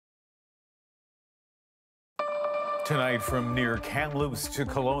Tonight, from near Kamloops to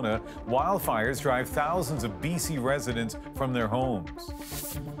Kelowna, wildfires drive thousands of BC residents from their homes.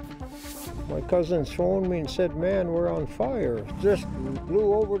 My cousins phoned me and said, man, we're on fire. Just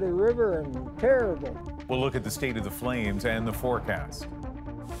blew over the river and terrible. We'll look at the state of the flames and the forecast.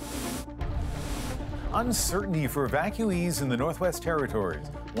 Uncertainty for evacuees in the Northwest Territories,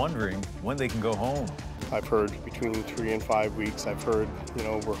 wondering when they can go home. I've heard between 3 and 5 weeks. I've heard,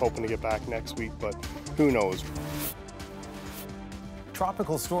 we're hoping to get back next week, but who knows?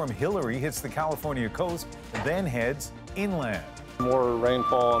 Tropical Storm Hilary hits the California coast, then heads inland. More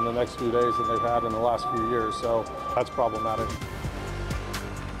rainfall in the next few days than they've had in the last few years, so that's problematic.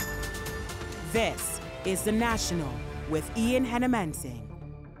 This is The National with Ian Henemansing.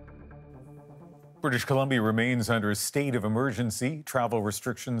 British Columbia remains under a state of emergency. Travel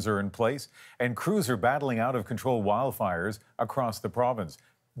restrictions are in place, and crews are battling out-of-control wildfires across the province.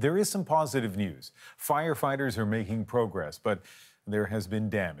 There is some positive news. Firefighters are making progress, but there has been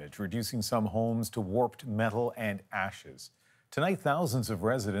damage, reducing some homes to warped metal and ashes. Tonight, thousands of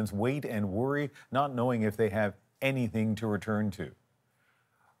residents wait and worry, not knowing if they have anything to return to.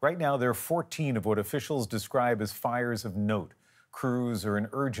 Right now, there are 14 of what officials describe as fires of note. Crews are in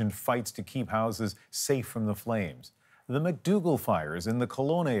urgent fights to keep houses safe from the flames. The McDougall fires in the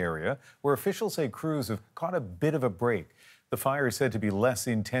Kelowna area, where officials say crews have caught a bit of a break. The fire is said to be less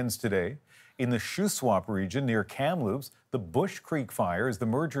intense today. In the Shuswap region near Kamloops, the Bush Creek fire is the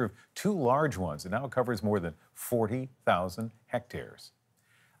merger of two large ones. It now covers more than 40,000 hectares.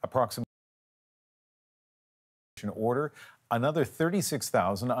 Approximately order, another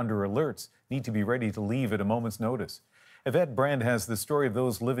 36,000 under alerts need to be ready to leave at a moment's notice. Yvette Brand has the story of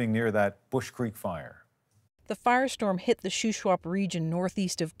those living near that Bush Creek fire. The firestorm hit the Shuswap region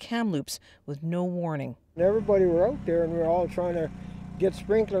northeast of Kamloops with no warning. Everybody were out there and we were all trying to get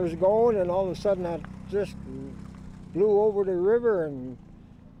sprinklers going, and all of a sudden that just blew over the river and...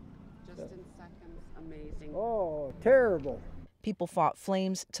 Just in seconds, amazing. Oh, terrible. People fought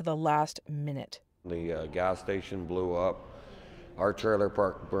flames to the last minute. The gas station blew up. Our trailer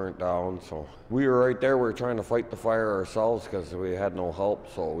park burnt down, so we were right there. We were trying to fight the fire ourselves because we had no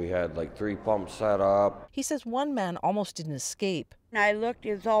help, so we had like 3 pumps set up. He says one man almost didn't escape. And I looked,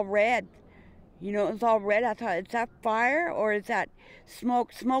 it was all red. It was all red. I thought, is that fire or is that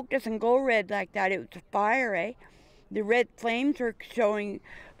smoke? Smoke doesn't go red like that. It was a fire, eh? The red flames were showing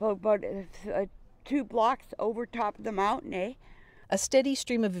about 2 blocks over top of the mountain, eh? A steady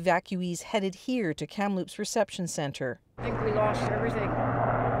stream of evacuees headed here to Kamloops Reception Centre. I think we lost everything.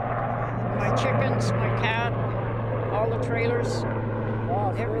 My chickens, my cat, all the trailers,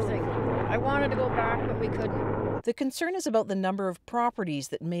 everything. I wanted to go back, but we couldn't. The concern is about the number of properties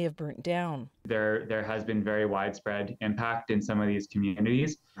that may have burnt down. There has been very widespread impact in some of these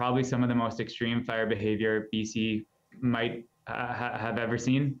communities. Probably some of the most extreme fire behavior BC might have ever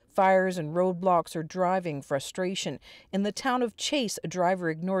seen. Fires and roadblocks are driving frustration. In the town of Chase, a driver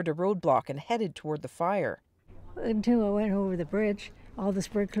ignored a roadblock and headed toward the fire. Until I went over the bridge, all the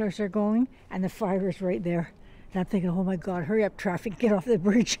sprinklers are going and the fire is right there. And I'm thinking, oh my God, hurry up traffic, get off the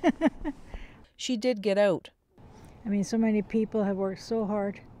bridge. She did get out. I mean, so many people have worked so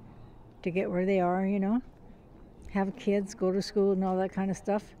hard to get where they are, have kids, go to school and all that kind of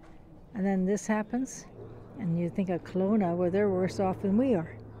stuff. And then this happens. And you think of Kelowna, where they're worse off than we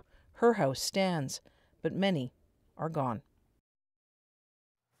are. Her house stands, but many are gone.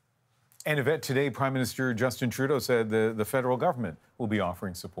 And Yvette, today, Prime Minister Justin Trudeau said the federal government will be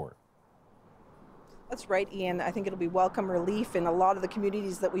offering support. That's right, Ian. I think it'll be welcome relief in a lot of the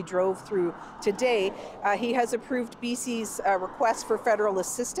communities that we drove through today. He has approved BC's request for federal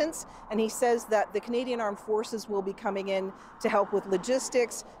assistance, and he says that the Canadian Armed Forces will be coming in to help with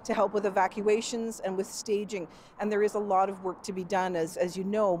logistics, to help with evacuations and with staging. And there is a lot of work to be done. As you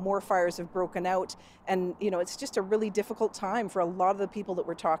know, more fires have broken out, and it's just a really difficult time for a lot of the people that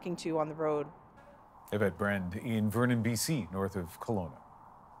we're talking to on the road. Yvette Brand in Vernon, BC, north of Kelowna.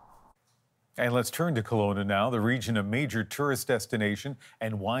 And let's turn to Kelowna now. The region, a major tourist destination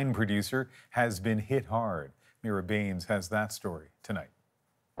and wine producer, has been hit hard. Mira Baines has that story tonight.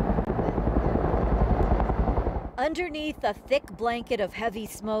 Underneath a thick blanket of heavy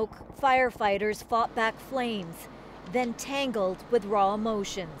smoke, firefighters fought back flames, then tangled with raw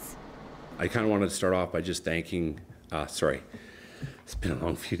emotions. I kind of wanted to start off by just thanking, it's been a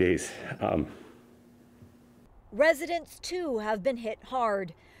long few days. Residents, too, have been hit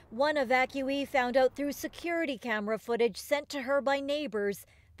hard. One evacuee found out through security camera footage sent to her by neighbors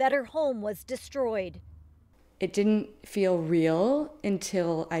that her home was destroyed. It didn't feel real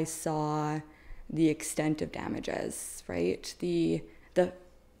until I saw the extent of damages, right? The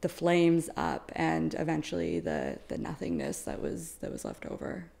the flames up and eventually the nothingness that was left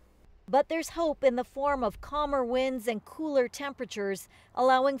over. But there's hope in the form of calmer winds and cooler temperatures,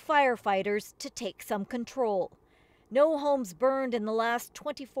 allowing firefighters to take some control. No homes burned in the last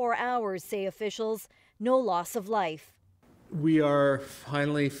 24 hours, say officials. No loss of life. We are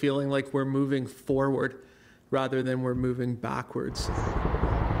finally feeling like we're moving forward rather than we're moving backwards.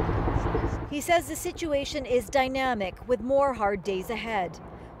 He says the situation is dynamic with more hard days ahead.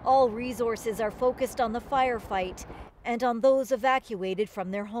 All resources are focused on the firefight and on those evacuated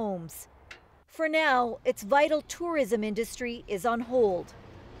from their homes. For now, its vital tourism industry is on hold.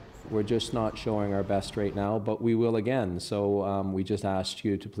 We're just not showing our best right now, but we will again. So we just asked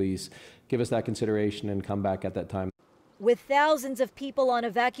you to please give us that consideration and come back at that time. With thousands of people on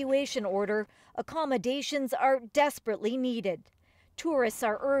evacuation order, accommodations are desperately needed. Tourists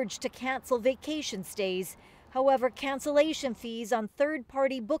are urged to cancel vacation stays. However, cancellation fees on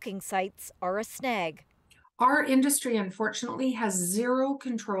third-party booking sites are a snag. Our industry, unfortunately, has zero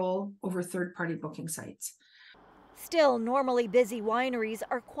control over third-party booking sites. Still, normally busy wineries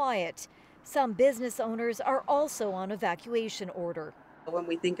are quiet. Some business owners are also on evacuation order. When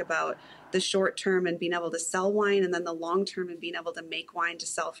we think about the short term and being able to sell wine, and then the long term and being able to make wine to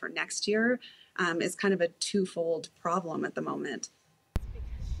sell for next year, is kind of a twofold problem at the moment.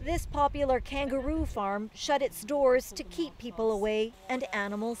 This popular kangaroo farm shut its doors to keep people away and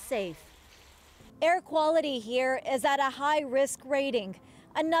animals safe. Air quality here is at a high-risk rating.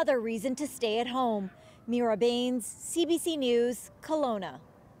 Another reason to stay at home. Mira Baines, CBC News, Kelowna.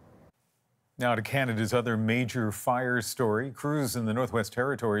 Now to Canada's other major fire story. Crews in the Northwest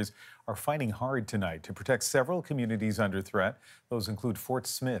Territories are fighting hard tonight to protect several communities under threat. Those include Fort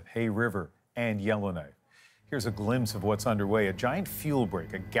Smith, Hay River, and Yellowknife. Here's a glimpse of what's underway. A giant fuel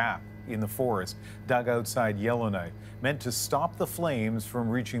break, a gap in the forest dug outside Yellowknife, meant to stop the flames from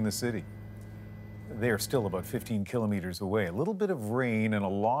reaching the city. They are still about 15 kilometers away. A little bit of rain and a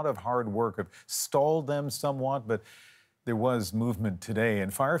lot of hard work have stalled them somewhat, but there was movement today,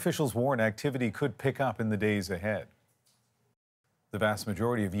 and fire officials warn activity could pick up in the days ahead. The vast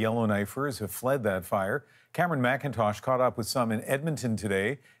majority of Yellowknifers have fled that fire. Cameron McIntosh caught up with some in Edmonton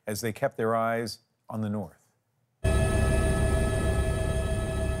today as they kept their eyes on the north.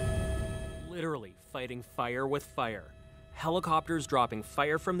 Literally fighting fire with fire. Helicopters dropping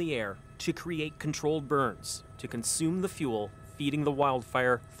fire from the air to create controlled burns, to consume the fuel, feeding the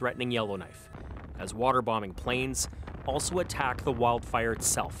wildfire, threatening Yellowknife. As water-bombing planes also attack the wildfire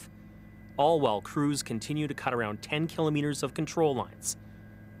itself. All while crews continue to cut around 10 kilometers of control lines.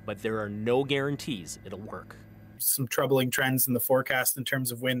 But there are no guarantees it'll work. Some troubling trends in the forecast in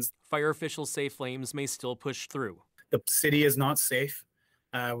terms of winds. Fire officials say flames may still push through. The city is not safe.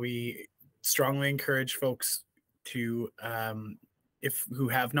 We strongly encourage folks to, who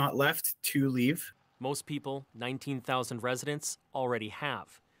have not left, to leave. Most people, 19,000 residents, already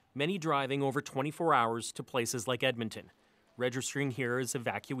have. Many driving over 24 hours to places like Edmonton, registering here as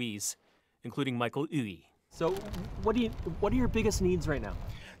evacuees, including Michael Uy. So what are your biggest needs right now?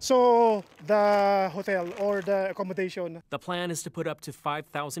 So the hotel or the accommodation. The plan is to put up to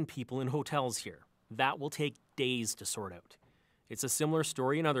 5,000 people in hotels here. That will take days to sort out. It's a similar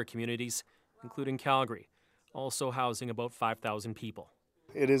story in other communities, including Calgary, also housing about 5,000 people.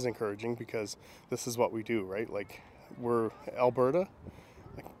 It is encouraging because this is what we do, right? Like, we're Alberta.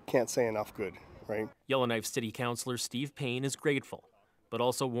 I can't say enough good, right? Yellowknife City Councillor Steve Payne is grateful, but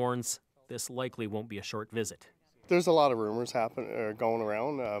also warns this likely won't be a short visit. There's a lot of rumors going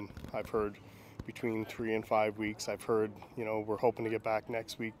around. I've heard between 3 and 5 weeks. I've heard, we're hoping to get back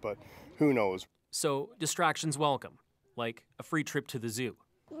next week, but who knows? So distractions welcome, like a free trip to the zoo.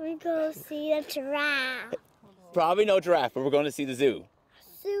 We're going to see a giraffe. Probably no giraffe, but we're going to see the zoo.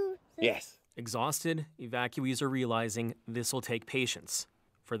 Zoo. Yes. Exhausted, evacuees are realizing this will take patience.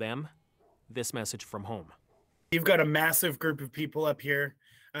 For them, this message from home. You've got a massive group of people up here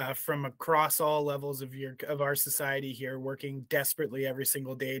from across all levels of our society here, working desperately every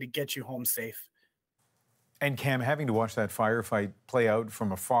single day to get you home safe. And Cam, having to watch that firefight play out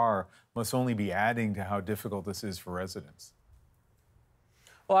from afar must only be adding to how difficult this is for residents.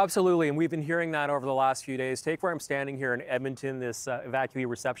 Well, absolutely, and we've been hearing that over the last few days. Take where I'm standing here in Edmonton, this evacuee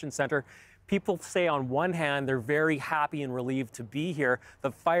reception center. People say on one hand they're very happy and relieved to be here.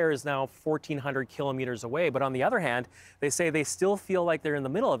 The fire is now 1,400 kilometers away, but on the other hand, they say they still feel like they're in the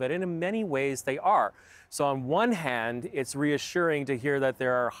middle of it, and in many ways they are. So on one hand, it's reassuring to hear that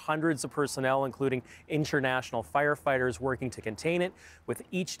there are hundreds of personnel, including international firefighters, working to contain it. With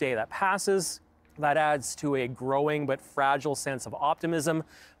each day that passes, that adds to a growing but fragile sense of optimism.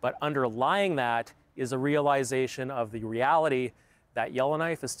 But underlying that is a realization of the reality that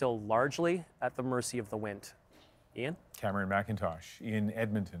Yellowknife is still largely at the mercy of the wind. Ian? Cameron McIntosh in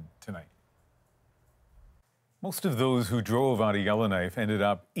Edmonton tonight. Most of those who drove out of Yellowknife ended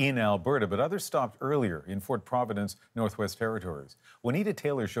up in Alberta, but others stopped earlier in Fort Providence, Northwest Territories. Juanita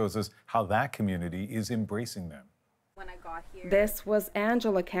Taylor shows us how that community is embracing them. This was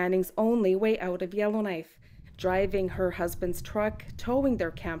Angela Canning's only way out of Yellowknife, driving her husband's truck, towing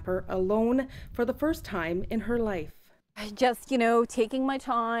their camper alone for the first time in her life. Just, taking my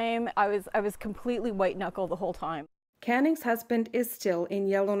time. I was completely white knuckle the whole time. Canning's husband is still in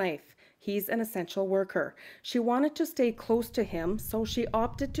Yellowknife. He's an essential worker. She wanted to stay close to him, so she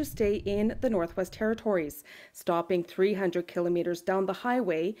opted to stay in the Northwest Territories, stopping 300 kilometers down the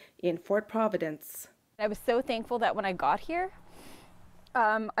highway in Fort Providence. I was so thankful that when I got here,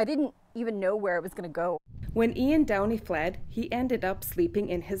 I didn't even know where I was going to go. When Ian Downey fled, he ended up sleeping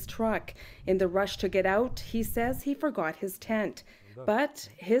in his truck. In the rush to get out, he says he forgot his tent. But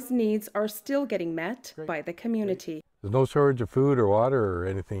his needs are still getting met by the community. There's no shortage of food or water or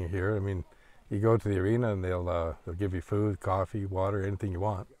anything here. I mean, you go to the arena and they'll give you food, coffee, water, anything you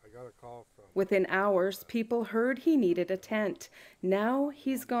want. Within hours, people heard he needed a tent. Now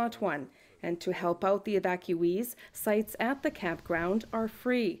he's got one. And to help out the evacuees, sites at the campground are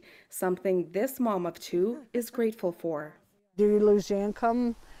free, something this mom of two is grateful for. Do you lose your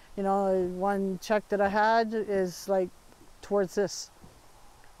income? One check that I had is like towards this,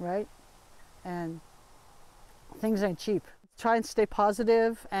 right? And things ain't cheap. Try and stay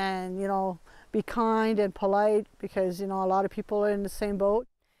positive and, be kind and polite because, a lot of people are in the same boat.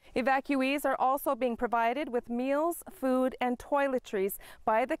 Evacuees are also being provided with meals, food, and toiletries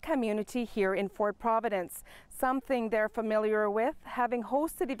by the community here in Fort Providence, something they're familiar with, having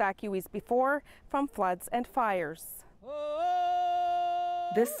hosted evacuees before from floods and fires.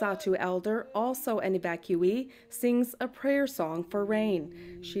 This Satu elder, also an evacuee, sings a prayer song for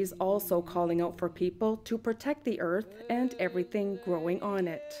rain. She's also calling out for people to protect the earth and everything growing on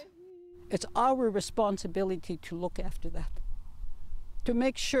it. It's our responsibility to look after that, to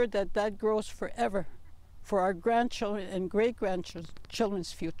make sure that that grows forever for our grandchildren and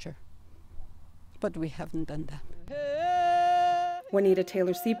great-grandchildren's future. But we haven't done that. Juanita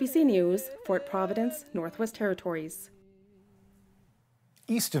Taylor, CBC News, Fort Providence, Northwest Territories.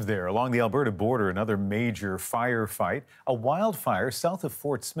 East of there, along the Alberta border, another major firefight. A wildfire south of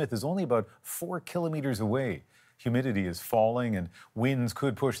Fort Smith is only about 4 kilometers away. Humidity is falling and winds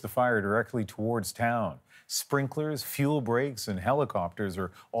could push the fire directly towards town. Sprinklers, fuel breaks, and helicopters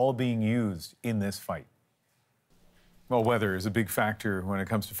are all being used in this fight. Well, weather is a big factor when it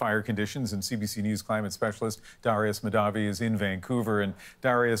comes to fire conditions, and CBC News climate specialist Darius Madavi is in Vancouver. And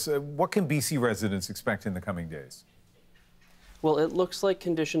Darius, what can BC residents expect in the coming days? Well, it looks like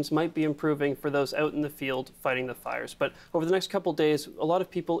conditions might be improving for those out in the field fighting the fires. But over the next couple days, a lot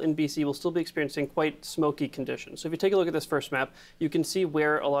of people in BC will still be experiencing quite smoky conditions. So if you take a look at this first map, you can see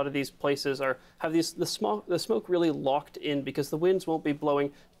where a lot of these places have the smoke really locked in because the winds won't be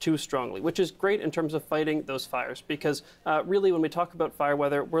blowing too strongly, which is great in terms of fighting those fires because really when we talk about fire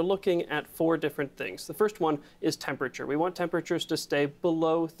weather, we're looking at 4 different things. The first one is temperature. We want temperatures to stay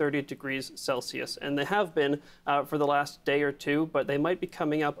below 30 degrees Celsius, and they have been for the last day or two, but they might be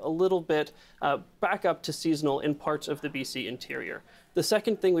coming up a little bit back up to seasonal in parts of the BC interior. The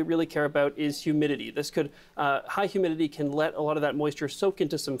second thing we really care about is humidity. High humidity can let a lot of that moisture soak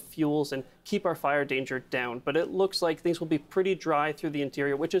into some fuels and keep our fire danger down. But it looks like things will be pretty dry through the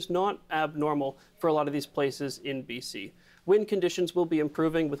interior, which is not abnormal for a lot of these places in BC. Wind conditions will be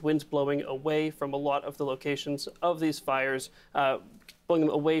improving with winds blowing away from a lot of the locations of these fires, blowing them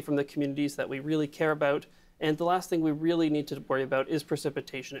away from the communities that we really care about. And the last thing we really need to worry about is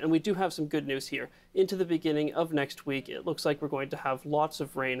precipitation. And we do have some good news here. Into the beginning of next week, it looks like we're going to have lots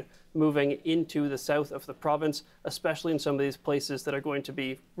of rain moving into the south of the province, especially in some of these places that are going to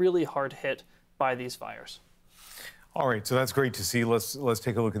be really hard hit by these fires. All right, so that's great to see. Let's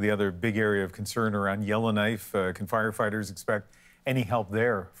take a look at the other big area of concern around Yellowknife. Can firefighters expect any help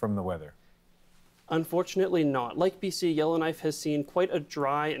there from the weather? Unfortunately not. Like BC, Yellowknife has seen quite a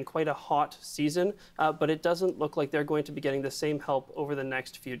dry and quite a hot season, but it doesn't look like they're going to be getting the same help over the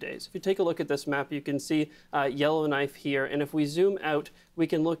next few days. If you take a look at this map, you can see Yellowknife here, and if we zoom out, we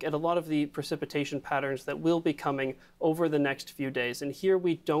can look at a lot of the precipitation patterns that will be coming over the next few days. And here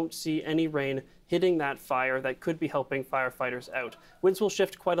we don't see any rain hitting that fire that could be helping firefighters out. Winds will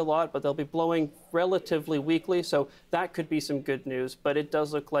shift quite a lot, but they'll be blowing relatively weakly, so that could be some good news. But it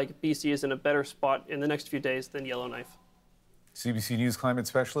does look like BC is in a better spot in the next few days than Yellowknife. CBC News climate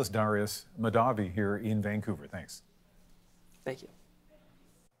specialist Darius Madavi here in Vancouver. Thanks. Thank you.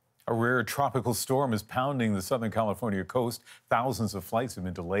 A rare tropical storm is pounding the Southern California coast. Thousands of flights have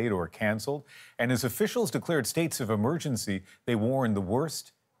been delayed or canceled. And as officials declared states of emergency, they warn the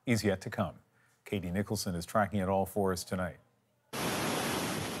worst is yet to come. Katie Nicholson is tracking it all for us tonight.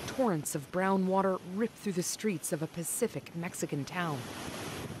 Torrents of brown water rip through the streets of a Pacific Mexican town.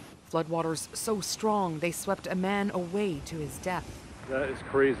 Floodwaters so strong they swept a man away to his death. That is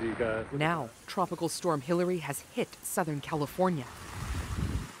crazy, guys. Now, Tropical Storm Hilary has hit Southern California.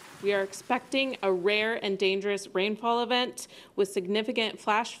 We are expecting a rare and dangerous rainfall event with significant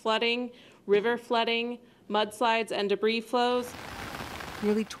flash flooding, river flooding, mudslides, and debris flows.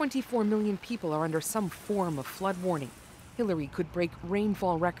 Nearly 24 million people are under some form of flood warning. Hilary could break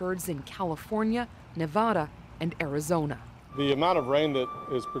rainfall records in California, Nevada, and Arizona. The amount of rain that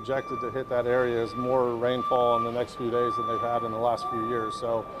is projected to hit that area is more rainfall in the next few days than they've had in the last few years,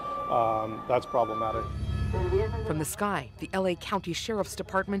 so that's problematic. From the sky, the LA County Sheriff's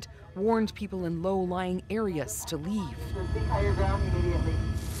Department warned people in low-lying areas to leave.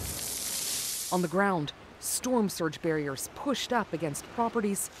 On the ground, storm surge barriers pushed up against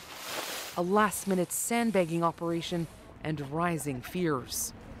properties, a last-minute sandbagging operation, and rising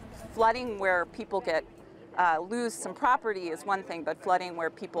fears. Flooding where people lose some property is one thing, but flooding where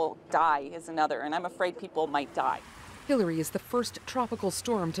people die is another, and I'm afraid people might die. Hilary is the first tropical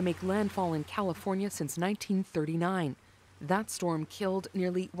storm to make landfall in California since 1939. That storm killed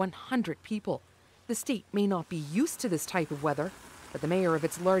nearly 100 people. The state may not be used to this type of weather, but the mayor of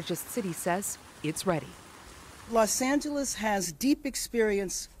its largest city says it's ready. Los Angeles has deep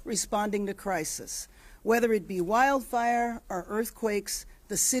experience responding to crisis. Whether it be wildfire or earthquakes,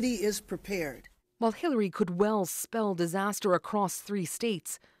 the city is prepared. While Hilary could well spell disaster across 3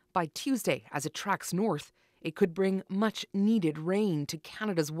 states, by Tuesday, as it tracks north, it could bring much-needed rain to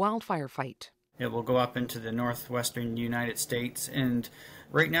Canada's wildfire fight. It will go up into the northwestern United States, and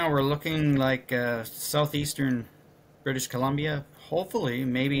right now we're looking like southeastern British Columbia, hopefully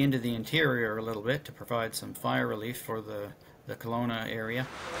maybe into the interior a little bit to provide some fire relief for the Kelowna area.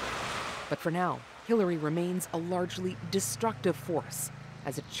 But for now, Hilary remains a largely destructive force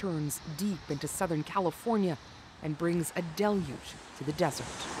as it churns deep into Southern California and brings a deluge to the desert.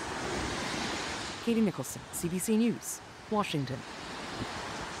 Katie Nicholson, CBC News, Washington.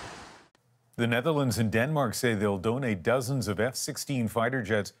 The Netherlands and Denmark say they'll donate dozens of F-16 fighter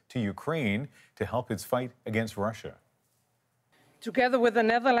jets to Ukraine to help its fight against Russia. Together with the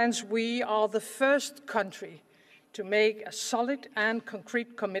Netherlands, we are the first country to make a solid and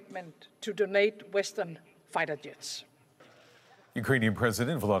concrete commitment to donate Western fighter jets. Ukrainian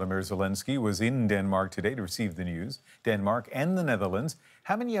President Volodymyr Zelensky was in Denmark today to receive the news. Denmark and the Netherlands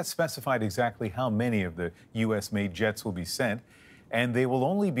haven't yet specified exactly how many of the U.S.-made jets will be sent, and they will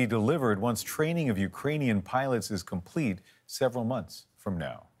only be delivered once training of Ukrainian pilots is complete several months from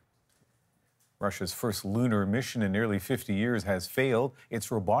now. Russia's first lunar mission in nearly 50 years has failed.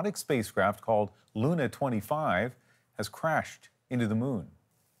 Its robotic spacecraft, called Luna 25, has crashed into the moon.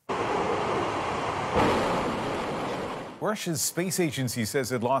 Russia's space agency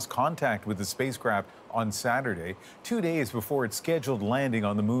says it lost contact with the spacecraft on Saturday, 2 days before its scheduled landing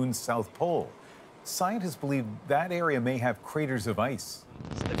on the moon's south pole. Scientists believe that area may have craters of ice.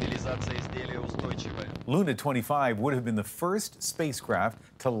 Luna 25 would have been the first spacecraft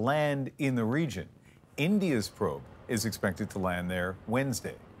to land in the region. India's probe is expected to land there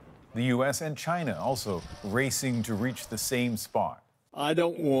Wednesday. The U.S. and China also racing to reach the same spot. I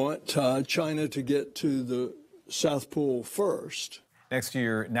don't want China to get to the South Pole first. Next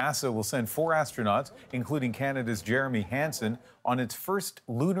year, NASA will send 4 astronauts, including Canada's Jeremy Hansen, on its first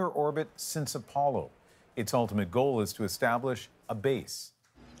lunar orbit since Apollo. Its ultimate goal is to establish a base.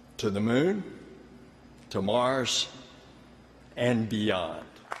 To the moon, to Mars, and beyond.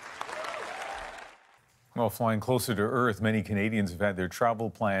 While flying closer to Earth, many Canadians have had their travel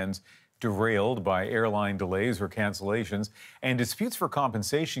plans derailed by airline delays or cancellations, and disputes for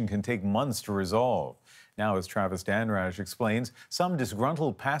compensation can take months to resolve. Now, as Travis Danraj explains, some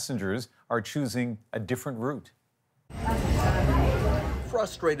disgruntled passengers are choosing a different route.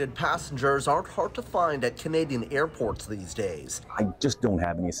 Frustrated passengers aren't hard to find at Canadian airports these days. I just don't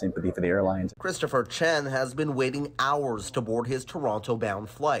have any sympathy for the airlines. Christopher Chen has been waiting hours to board his Toronto-bound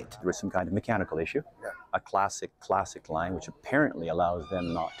flight. There was some kind of mechanical issue, a classic line, which apparently allows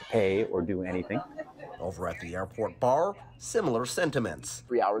them not to pay or do anything. Over at the airport bar, similar sentiments.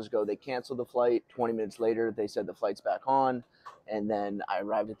 3 hours ago, they canceled the flight. 20 minutes later, they said the flight's back on. And then I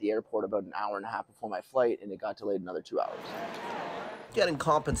arrived at the airport about an hour and a half before my flight, and it got delayed another 2 hours. Getting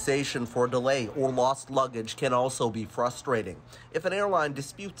compensation for delay or lost luggage can also be frustrating. If an airline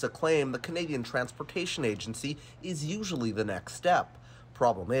disputes a claim, the Canadian Transportation Agency is usually the next step.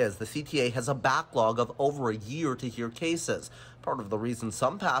 Problem is, the CTA has a backlog of over a year to hear cases. Part of the reason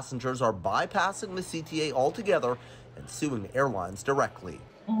some passengers are bypassing the CTA altogether and suing airlines directly.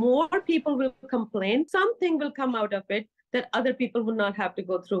 More people will complain. Something will come out of it that other people will not have to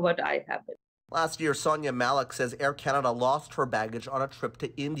go through what I have been. Last year, Sonia Malik says Air Canada lost her baggage on a trip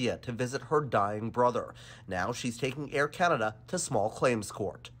to India to visit her dying brother. Now she's taking Air Canada to small claims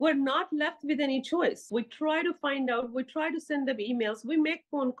court. We're not left with any choice. We try to find out, we try to send them emails, we make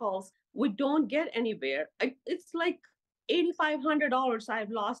phone calls, we don't get anywhere. It's like $8,500 I've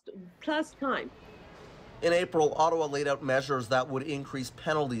lost plus time. In April, Ottawa laid out measures that would increase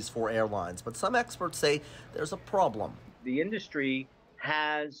penalties for airlines, but some experts say there's a problem. The industry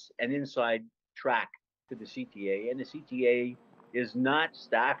has an inside track to the CTA, and the CTA is not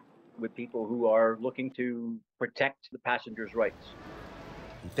staffed with people who are looking to protect the passengers' rights.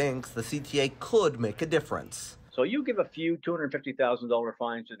 He thinks the CTA could make a difference. So you give a few $250,000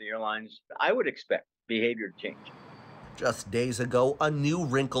 fines to the airlines, I would expect behavior to change. Just days ago, a new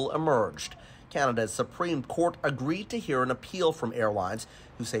wrinkle emerged. Canada's Supreme Court agreed to hear an appeal from airlines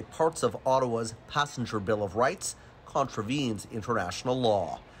who say parts of Ottawa's Passenger Bill of Rights contravenes international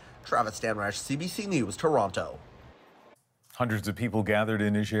law. Travis Stanrash, CBC News, Toronto. Hundreds of people gathered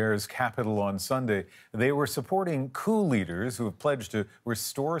in Niger's capital on Sunday. They were supporting coup leaders who have pledged to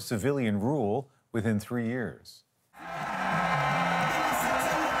restore civilian rule within 3 years.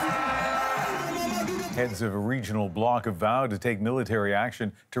 Heads of a regional bloc have vowed to take military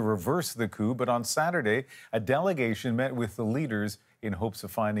action to reverse the coup, but on Saturday, a delegation met with the leaders in hopes of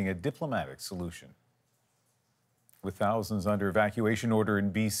finding a diplomatic solution. With thousands under evacuation order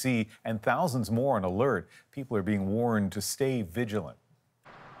in BC and thousands more on alert, people are being warned to stay vigilant.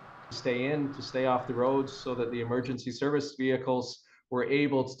 Stay in, to stay off the roads so that the emergency service vehicles were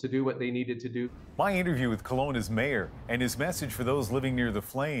able to do what they needed to do. My interview with Kelowna's mayor and his message for those living near the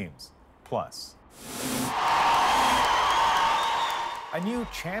flames. Plus, a new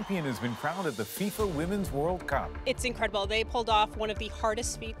champion has been crowned at the FIFA Women's World Cup. It's incredible. They pulled off one of the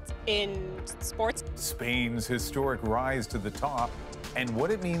hardest feats in sports. Spain's historic rise to the top and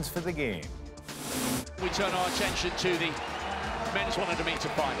what it means for the game. We turn our attention to the men's 100-meter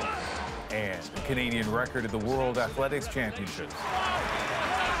final. And a Canadian record at the World Athletics Championships.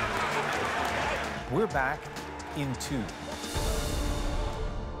 We're back in 2.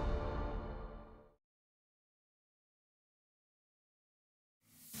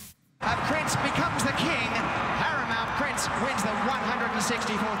 Prince becomes the king. Paramount Prince wins the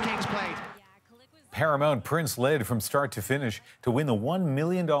 164th King's Plate. Paramount Prince led from start to finish to win the $1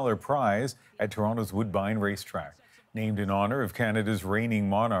 million prize at Toronto's Woodbine Racetrack. Named in honor of Canada's reigning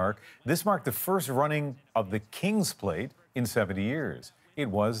monarch, this marked the first running of the King's Plate in 70 years. It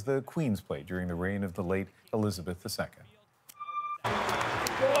was the Queen's Plate during the reign of the late Elizabeth II.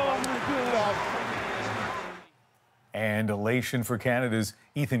 And elation for Canada's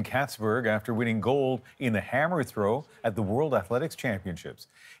Ethan Katzberg after winning gold in the hammer throw at the World Athletics Championships.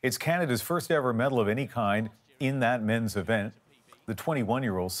 It's Canada's first ever medal of any kind in that men's event. The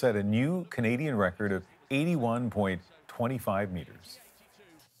 21-year-old set a new Canadian record of 81.25 meters.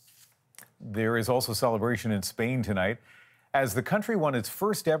 There is also celebration in Spain tonight as the country won its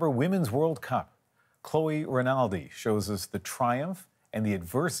first ever Women's World Cup. Chloe Rinaldi shows us the triumph and the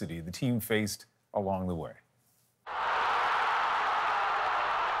adversity the team faced along the way.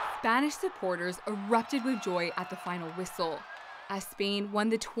 Spanish supporters erupted with joy at the final whistle as Spain won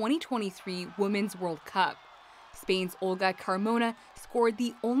the 2023 Women's World Cup. Spain's Olga Carmona scored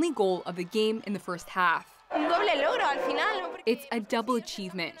the only goal of the game in the first half. It's a double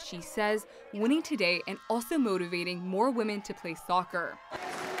achievement, she says, winning today and also motivating more women to play soccer.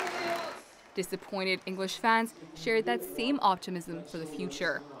 Disappointed English fans shared that same optimism for the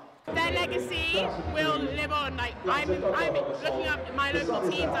future. Their legacy will live on. Like I'm looking up at my local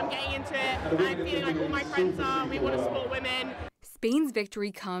teams, I'm getting into it, I'm feeling like all my friends are, we want to support women. Spain's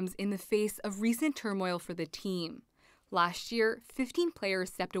victory comes in the face of recent turmoil for the team. Last year, 15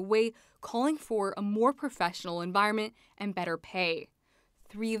 players stepped away, calling for a more professional environment and better pay.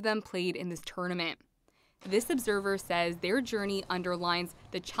 3 of them played in this tournament. This observer says their journey underlines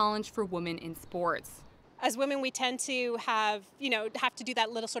the challenge for women in sports. As women, we tend to have to do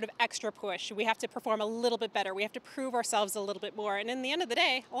that little sort of extra push. We have to perform a little bit better. We have to prove ourselves a little bit more. And in the end of the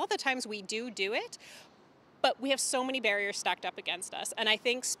day, a lot of the times we do it, but we have so many barriers stacked up against us. And I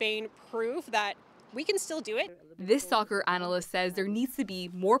think Spain proved that we can still do it. This soccer analyst says there needs to be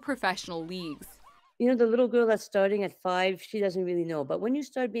more professional leagues. You know, the little girl that's starting at 5, she doesn't really know. But when you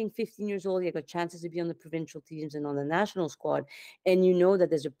start being 15 years old, you got chances to be on the provincial teams and on the national squad. And you know that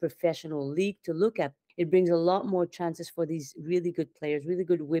there's a professional league to look at. it brings a lot more chances for these really good players, really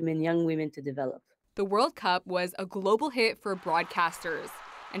good women, young women to develop. The World Cup was a global hit for broadcasters,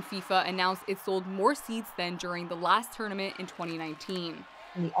 and FIFA announced it sold more seats than during the last tournament in 2019.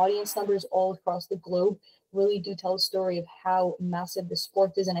 And the audience numbers all across the globe really do tell a story of how massive the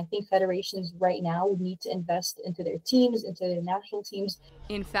sport is. And I think federations right now need to invest into their teams, into their national teams.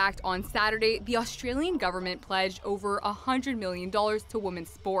 In fact, on Saturday, the Australian government pledged over $100 million to women's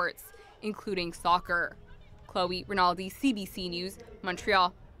sports, including soccer. Chloe Rinaldi, CBC News,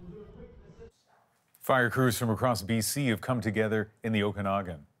 Montreal. Fire crews from across BC have come together in the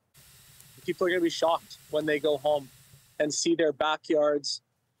Okanagan. People are going to be shocked when they go home and see their backyards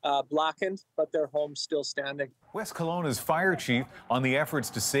blackened, but their homes still standing. West Kelowna's fire chief on the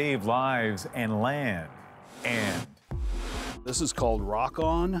efforts to save lives and land. And this is called Rock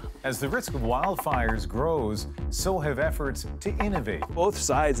On. As the risk of wildfires grows, so have efforts to innovate. Both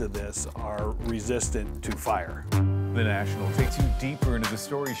sides of this are resistant to fire. The National takes you deeper into the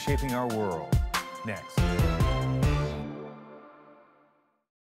stories shaping our world. Next.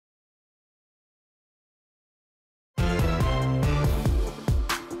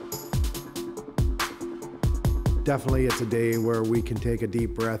 Definitely, it's a day where we can take a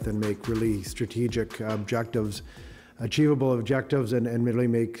deep breath and make really strategic objectives, achievable objectives, and really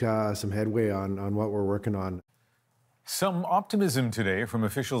make some headway on what we're working on. Some optimism today from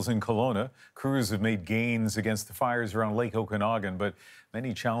officials in Kelowna. Crews have made gains against the fires around Lake Okanagan, but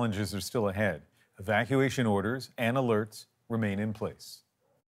many challenges are still ahead. Evacuation orders and alerts remain in place.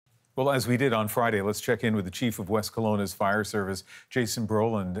 Well, as we did on Friday, let's check in with the chief of West Kelowna's fire service, Jason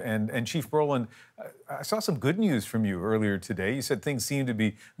Brolin. And Chief Brolin, I saw some good news from you earlier today. You said things seem to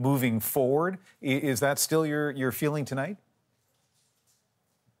be moving forward. Is that still your feeling tonight?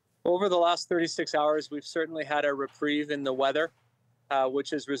 Over the last 36 hours, we've certainly had a reprieve in the weather, which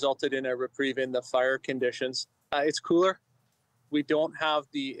has resulted in a reprieve in the fire conditions. It's cooler. We don't have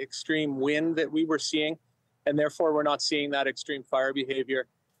the extreme wind that we were seeing, and therefore we're not seeing that extreme fire behavior.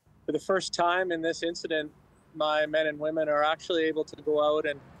 For the first time in this incident, my men and women are actually able to go out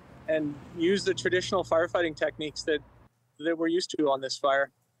and use the traditional firefighting techniques that we're used to on this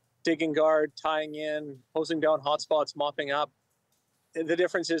fire. Digging guard, tying in, hosing down hotspots, mopping up. The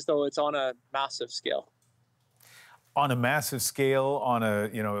difference is, though, it's on a massive scale. On a massive scale, on a,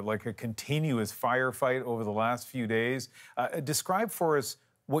 like a continuous firefight over the last few days. Describe for us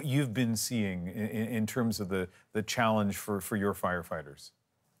what you've been seeing in terms of the challenge for your firefighters.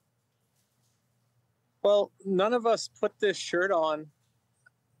 Well, none of us put this shirt on.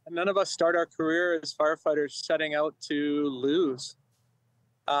 None of us start our career as firefighters setting out to lose.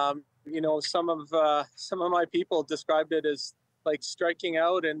 Some of my people described it as like striking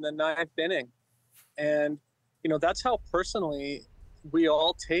out in the 9th inning. And, that's how personally we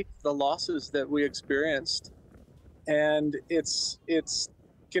all take the losses that we experienced. And it's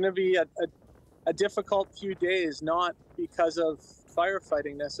going to be a difficult few days, not because of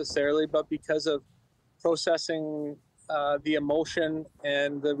firefighting necessarily, but because of processing the emotion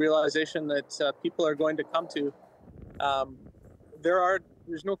and the realization that people are going to come to.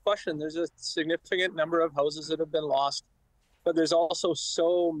 There's no question, there's a significant number of houses that have been lost, but there's also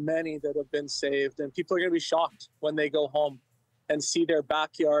so many that have been saved, and people are going to be shocked when they go home and see their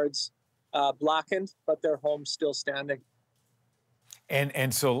backyards blackened, but their homes still standing.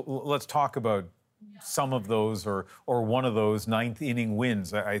 And so let's talk about some of those or one of those 9th inning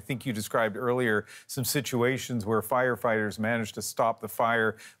wins. I think you described earlier some situations where firefighters managed to stop the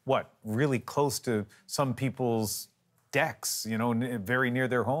fire, really close to some people's decks, very near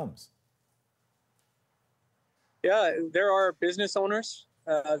their homes. Yeah, there are business owners,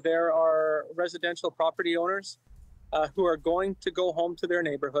 there are residential property owners who are going to go home to their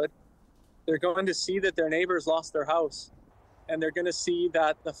neighborhood. They're going to see that their neighbors lost their house. And they're going to see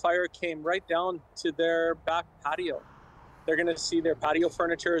that the fire came right down to their back patio. They're going to see their patio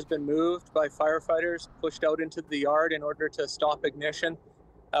furniture has been moved by firefighters, pushed out into the yard in order to stop ignition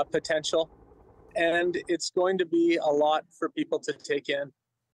potential. And it's going to be a lot for people to take in.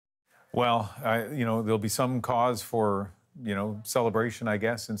 Well, there'll be some cause for, celebration, I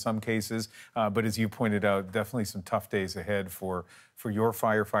guess, in some cases. But as you pointed out, definitely some tough days ahead for your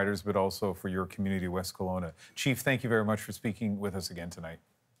firefighters, but also for your community, West Kelowna. Chief, thank you very much for speaking with us again tonight.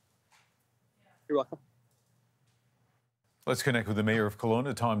 You're welcome. Let's connect with the Mayor of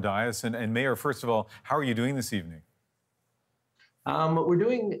Kelowna, Tom Dias. And Mayor, first of all, how are you doing this evening? We're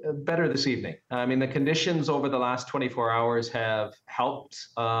doing better this evening. I mean, the conditions over the last 24 hours have helped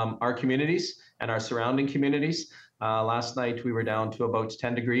our communities and our surrounding communities. Last night we were down to about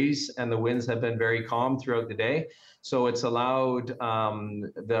 10 degrees and the winds have been very calm throughout the day. So it's allowed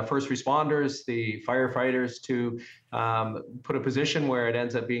the first responders, the firefighters to put a position where it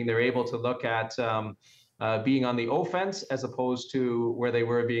ends up being they're able to look at being on the offense as opposed to where they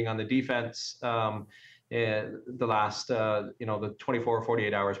were being on the defense the last, the 24 or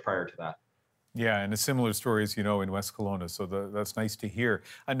 48 hours prior to that. Yeah, and a similar story, as you know, in West Kelowna, so that's nice to hear.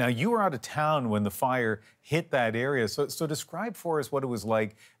 Now, you were out of town when the fire hit that area, so describe for us what it was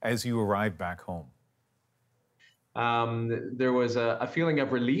like as you arrived back home. There was a feeling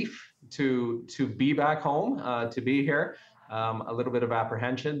of relief to be back home, to be here. A little bit of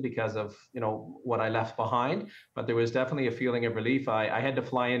apprehension because of what I left behind, but there was definitely a feeling of relief. I had to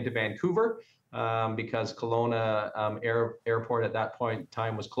fly into Vancouver because Kelowna airport at that point in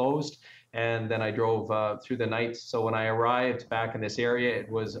time was closed. And then I drove through the night. So when I arrived back in this area, it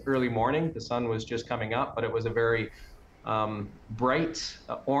was early morning. The sun was just coming up, but it was a very bright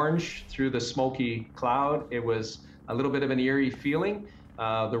orange through the smoky cloud. It was a little bit of an eerie feeling.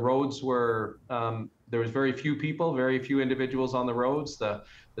 The roads were, there was very few people, very few individuals on the roads. The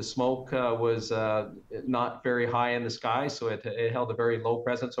smoke was not very high in the sky, so it held a very low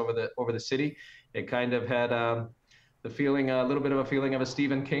presence over the city. It kind of had the feeling, a little bit of a feeling of a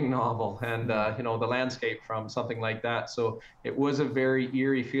Stephen King novel and, the landscape from something like that. So it was a very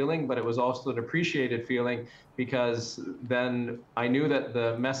eerie feeling, but it was also an appreciated feeling because then I knew that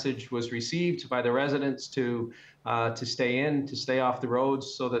the message was received by the residents to stay off the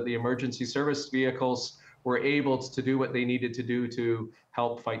roads so that the emergency service vehicles were able to do what they needed to do to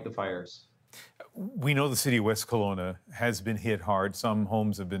help fight the fires. We know the city of West Kelowna has been hit hard. Some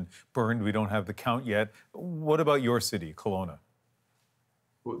homes have been burned. We don't have the count yet. What about your city, Kelowna?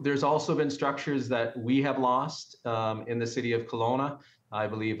 There's also been structures that we have lost in the city of Kelowna. I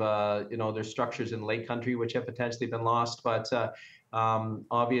believe, there's structures in Lake Country which have potentially been lost, but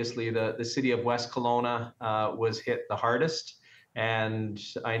obviously the city of West Kelowna was hit the hardest. And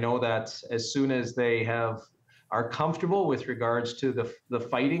I know that as soon as they are comfortable with regards to the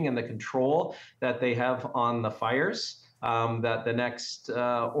fighting and the control that they have on the fires, that the next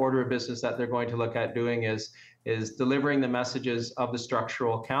order of business that they're going to look at doing is delivering the messages of the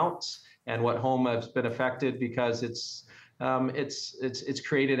structural counts and what home has been affected, because it's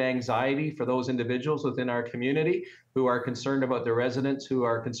created anxiety for those individuals within our community who are concerned about their residents, who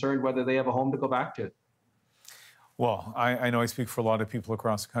are concerned whether they have a home to go back to. Well, I know I speak for a lot of people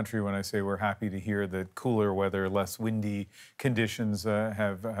across the country when I say we're happy to hear that cooler weather, less windy conditions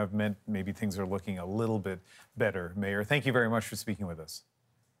have meant maybe things are looking a little bit better. Mayor, thank you very much for speaking with us.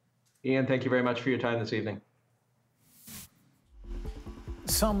 Ian, thank you very much for your time this evening.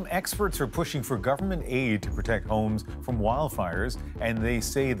 Some experts are pushing for government aid to protect homes from wildfires, and they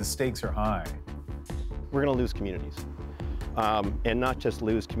say the stakes are high. We're going to lose communities. And not just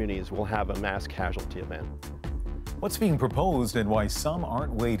lose communities, we'll have a mass casualty event. What's being proposed and why some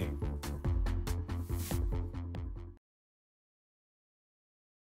aren't waiting?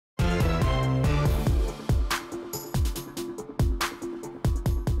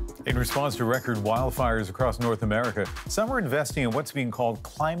 In response to record wildfires across North America, some are investing in what's being called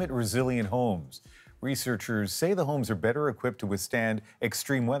climate-resilient homes. Researchers say the homes are better equipped to withstand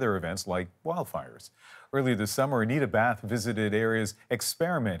extreme weather events like wildfires. Earlier this summer, Anita Bath visited areas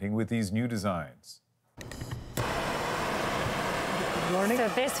experimenting with these new designs. So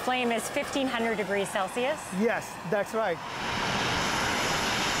this flame is 1,500 degrees Celsius? Yes, that's right.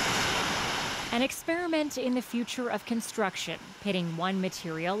 An experiment in the future of construction, pitting one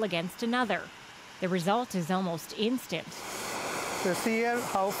material against another. The result is almost instant. So see here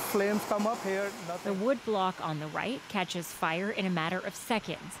how flames come up here. The wood block on the right catches fire in a matter of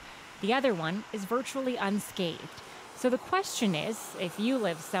seconds. The other one is virtually unscathed. So the question is, if you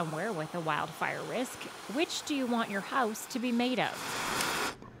live somewhere with a wildfire risk, which do you want your house to be made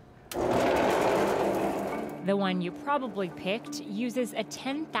of? The one you probably picked uses a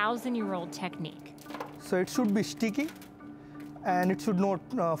 10,000-year-old technique. So it should be sticky, and it should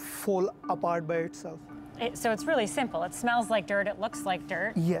not fall apart by itself. So it's really simple. It smells like dirt, it looks like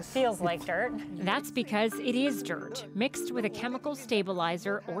dirt, yes, feels like dirt. That's because it is dirt, mixed with a chemical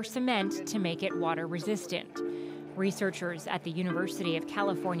stabilizer or cement to make it water resistant. Researchers at the University of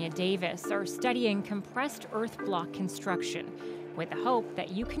California, Davis are studying compressed earth block construction with the hope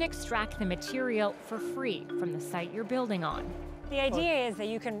that you can extract the material for free from the site you're building on. The idea is that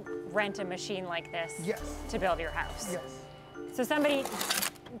you can rent a machine like this to build your house. Yes. So somebody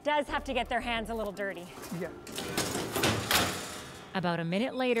does have to get their hands a little dirty. Yeah. About a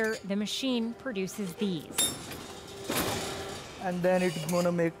minute later, the machine produces these. And then it's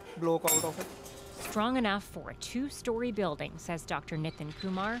gonna make block out of it. strong enough for a 2-story building, says Dr. Nitin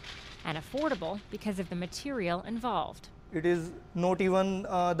Kumar, and affordable because of the material involved. It is not even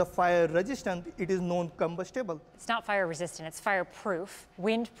the fire resistant, it is non-combustible. It's not fire resistant, it's fireproof,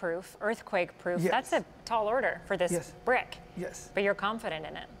 windproof, earthquake-proof. Yes. That's a tall order for this brick. Yes. But you're confident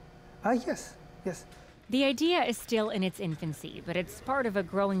in it. Yes, yes. The idea is still in its infancy, but it's part of a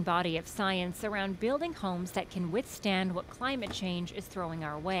growing body of science around building homes that can withstand what climate change is throwing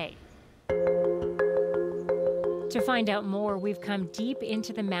our way. To find out more, we've come deep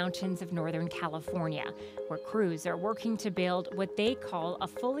into the mountains of Northern California, where crews are working to build what they call a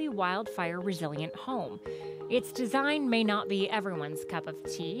fully wildfire-resilient home. Its design may not be everyone's cup of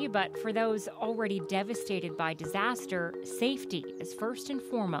tea, but for those already devastated by disaster, safety is first and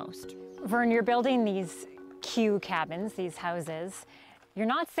foremost. Vern, you're building these coup cabins, these houses. You're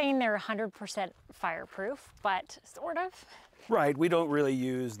not saying they're 100% fireproof, but sort of. Right, we don't really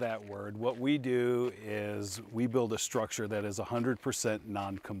use that word. What we do is we build a structure that is 100%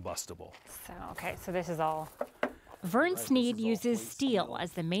 non-combustible. So this is all... Vern Sneed uses steel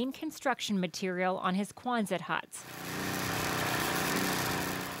as the main construction material on his Quonset huts.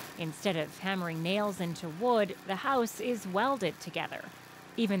 Instead of hammering nails into wood, the house is welded together.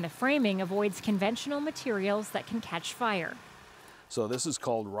 Even the framing avoids conventional materials that can catch fire. So this is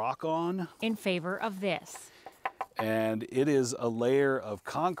called rock-on. In favor of this. And it is a layer of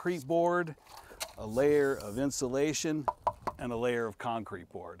concrete board, a layer of insulation, and a layer of concrete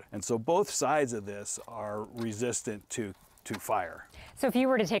board. And so both sides of this are resistant to fire. So if you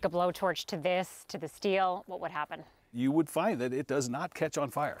were to take a blowtorch to this, to the steel, what would happen? You would find that it does not catch on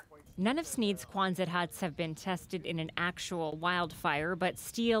fire. None of Sneed's Quonset huts have been tested in an actual wildfire, but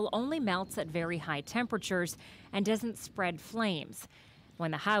steel only melts at very high temperatures and doesn't spread flames. When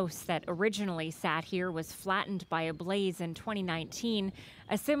the house that originally sat here was flattened by a blaze in 2019,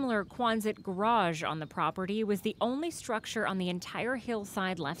 a similar Quonset garage on the property was the only structure on the entire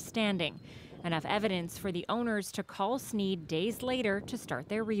hillside left standing. Enough evidence for the owners to call Sneed days later to start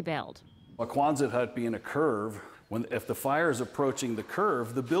their rebuild. A Quonset hut being a curve, if the fire is approaching the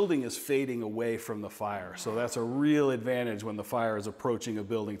curve, the building is fading away from the fire. So that's a real advantage when the fire is approaching a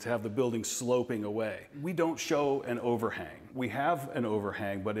building, to have the building sloping away. We don't show an overhang. We have an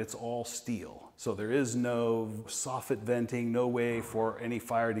overhang, but it's all steel. So there is no soffit venting, no way for any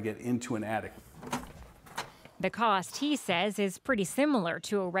fire to get into an attic. The cost, he says, is pretty similar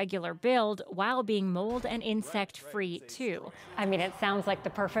to a regular build while being mold and insect-free, too. I mean, it sounds like the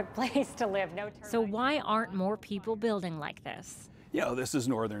perfect place to live. No termites. So why aren't more people building like this? This is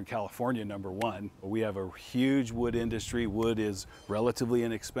Northern California, #1. We have a huge wood industry. Wood is relatively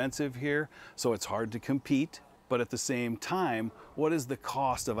inexpensive here, so it's hard to compete. But at the same time, what is the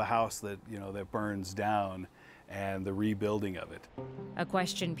cost of a house that, that burns down, and the rebuilding of it? A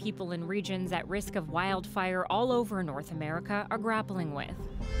question people in regions at risk of wildfire all over North America are grappling with.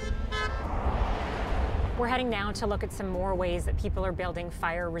 We're heading now to look at some more ways that people are building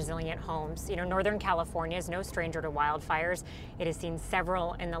fire-resilient homes. Northern California is no stranger to wildfires. It has seen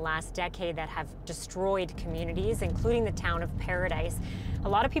several in the last decade that have destroyed communities, including the town of Paradise. A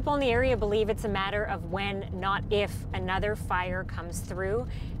lot of people in the area believe it's a matter of when, not if, another fire comes through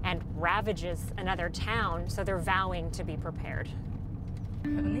and ravages another town, so they're vowing to be prepared.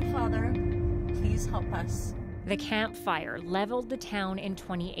 Heavenly Father, please help us. The Camp Fire leveled the town in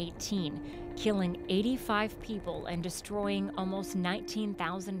 2018, killing 85 people and destroying almost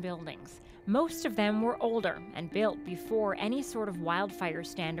 19,000 buildings. Most of them were older and built before any sort of wildfire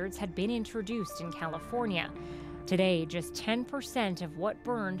standards had been introduced in California. Today, just 10% of what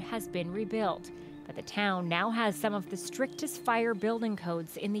burned has been rebuilt, but the town now has some of the strictest fire building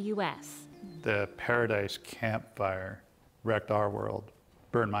codes in the U.S. The Paradise Camp Fire wrecked our world,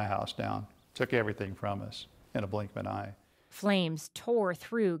 burned my house down, took everything from us in a blink of an eye. Flames tore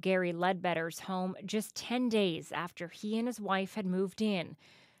through Gary Ledbetter's home just 10 days after he and his wife had moved in.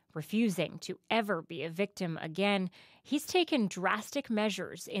 Refusing to ever be a victim again, he's taken drastic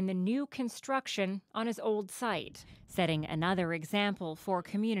measures in the new construction on his old site, setting another example for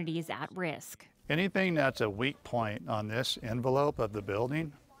communities at risk. Anything that's a weak point on this envelope of the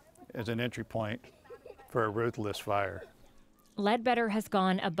building is an entry point for a ruthless fire. Ledbetter has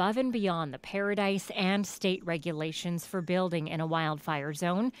gone above and beyond the Paradise and state regulations for building in a wildfire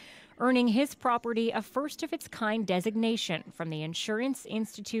zone, earning his property a first-of-its-kind designation from the Insurance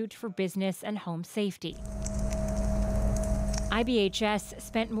Institute for Business and Home Safety. IBHS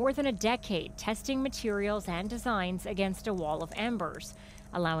spent more than a decade testing materials and designs against a wall of embers,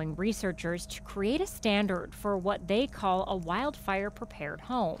 allowing researchers to create a standard for what they call a wildfire-prepared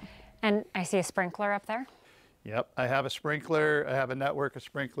home. And I see a sprinkler up there. Yep, I have a sprinkler. I have a network of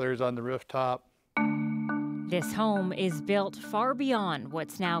sprinklers on the rooftop. This home is built far beyond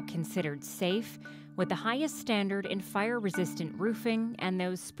what's now considered safe, with the highest standard in fire-resistant roofing and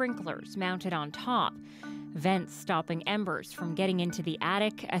those sprinklers mounted on top, vents stopping embers from getting into the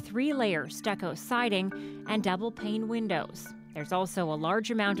attic, a 3-layer stucco siding, and double-pane windows. There's also a large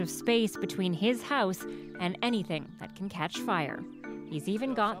amount of space between his house and anything that can catch fire. He's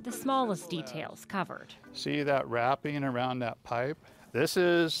even got the smallest details covered. See that wrapping around that pipe? This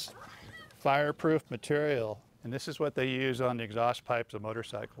is fireproof material, and this is what they use on the exhaust pipes of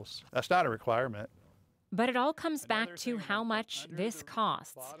motorcycles. That's not a requirement. But it all comes back to how much this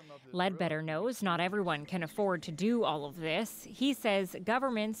costs. Ledbetter knows not everyone can afford to do all of this. He says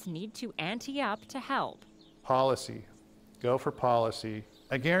governments need to ante up to help. Policy. Go for policy.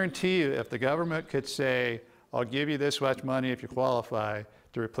 I guarantee you, if the government could say, I'll give you this much money if you qualify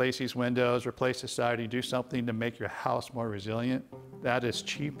to replace these windows, replace the siding, do something to make your house more resilient, that is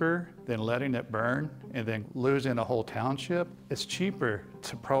cheaper than letting it burn and then losing a whole township. It's cheaper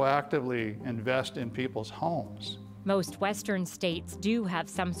to proactively invest in people's homes. Most Western states do have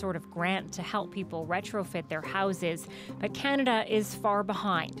some sort of grant to help people retrofit their houses, but Canada is far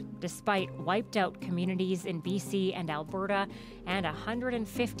behind, despite wiped-out communities in BC and Alberta and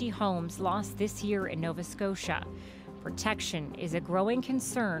 150 homes lost this year in Nova Scotia. Protection is a growing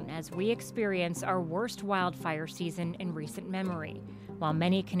concern as we experience our worst wildfire season in recent memory. While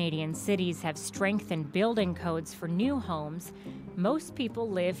many Canadian cities have strengthened building codes for new homes, most people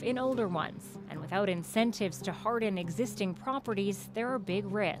live in older ones, and without incentives to harden existing properties, there are big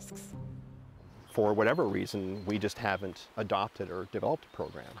risks. For whatever reason, we just haven't adopted or developed a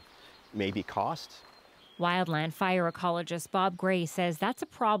program. Maybe cost. Wildland fire ecologist Bob Gray says that's a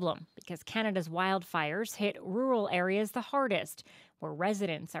problem because Canada's wildfires hit rural areas the hardest, where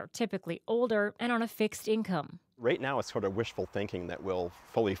residents are typically older and on a fixed income. Right now, it's sort of wishful thinking that we'll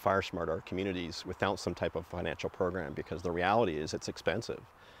fully fire smart our communities without some type of financial program, because the reality is it's expensive.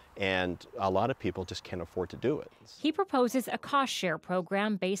 And a lot of people just can't afford to do it. He proposes a cost share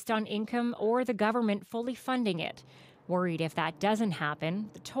program based on income or the government fully funding it. Worried if that doesn't happen,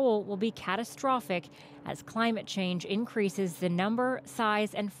 the toll will be catastrophic as climate change increases the number,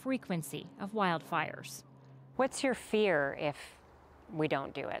 size, and frequency of wildfires. What's your fear if we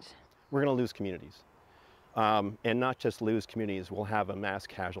don't do it? We're going to lose communities. And not just lose communities, we'll have a mass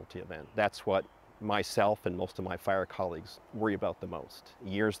casualty event. That's what myself and most of my fire colleagues worry about the most.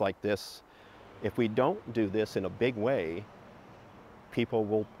 Years like this, if we don't do this in a big way, people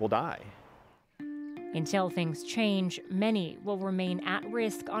will die. Until things change, many will remain at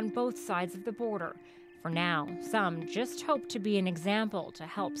risk on both sides of the border. For now, some just hope to be an example to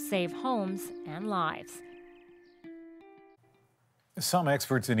help save homes and lives. Some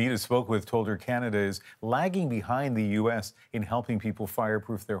experts Anita spoke with told her Canada is lagging behind the U.S. in helping people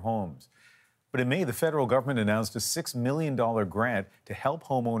fireproof their homes. But in May, the federal government announced a $6 million grant to help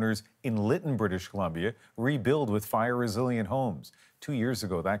homeowners in Lytton, British Columbia, rebuild with fire-resilient homes. 2 years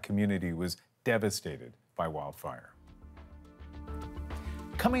ago, that community was devastated by wildfire.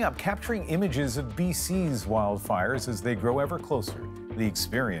 Coming up, capturing images of BC's wildfires as they grow ever closer. The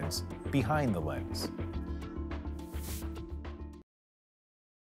experience behind the lens.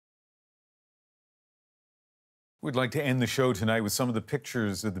 We'd like to end the show tonight with some of the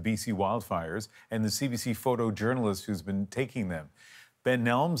pictures of the BC wildfires and the CBC photojournalist who's been taking them. Ben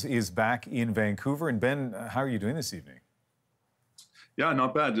Nelms is back in Vancouver. And Ben, how are you doing this evening? Yeah,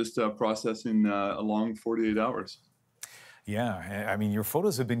 not bad. Just processing a long 48 hours. Yeah, I mean, your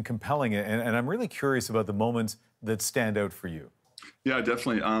photos have been compelling, and I'm really curious about the moments that stand out for you. Yeah,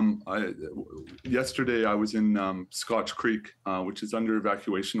 definitely. Yesterday I was in Scotch Creek, which is under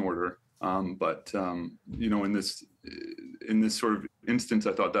evacuation order. But you know, in this sort of instance,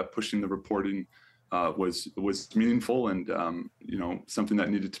 I thought that pushing the reporting was meaningful and you know, something that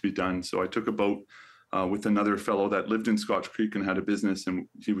needed to be done. So I took a boat with another fellow that lived in Scotch Creek and had a business, and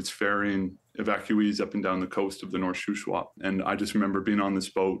he was ferrying evacuees up and down the coast of the North Shuswap. And I just remember being on this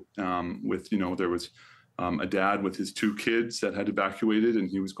boat with, you know, there was a dad with his 2 kids that had evacuated, and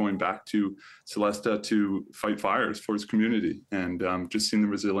he was going back to Celesta to fight fires for his community. And just seeing the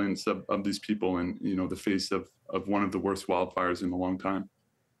resilience of these people in, you know, the face of one of the worst wildfires in a long time.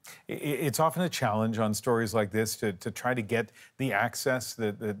 It's often a challenge on stories like this to try to get the access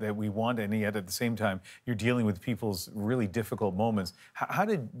that we want, and yet at the same time, you're dealing with people's really difficult moments. How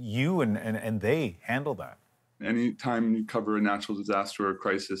did you and they handle that? Anytime you cover a natural disaster or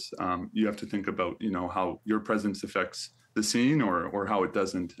crisis, you have to think about, you know, how your presence affects the scene or how it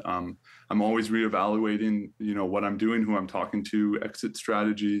doesn't. I'm always reevaluating, you know, what I'm doing, who I'm talking to, exit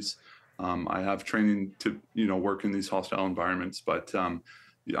strategies. I have training to, you know, work in these hostile environments, but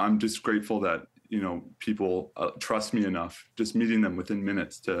I'm just grateful that, people trust me enough, just meeting them within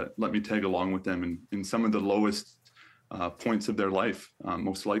minutes, to let me tag along with them in some of the lowest points of their life,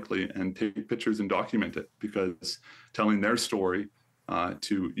 most likely, and take pictures and document it, because telling their story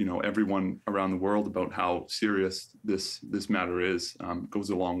to everyone around the world about how serious this matter is goes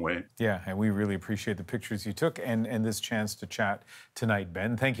a long way. Yeah, and we really appreciate the pictures you took and this chance to chat tonight,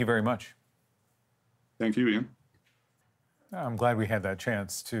 Ben. Thank you very much. Thank you, Ian. I'm glad we had that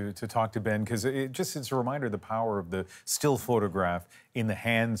chance to talk to Ben, because it's a reminder of the power of the still photograph in the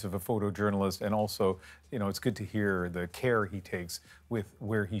hands of a photojournalist, and also, it's good to hear the care he takes with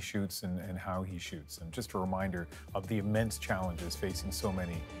where he shoots and how he shoots, and just a reminder of the immense challenges facing so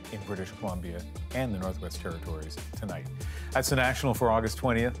many in British Columbia and the Northwest Territories tonight. That's the National for August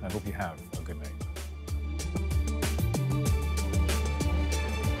 20th. I hope you have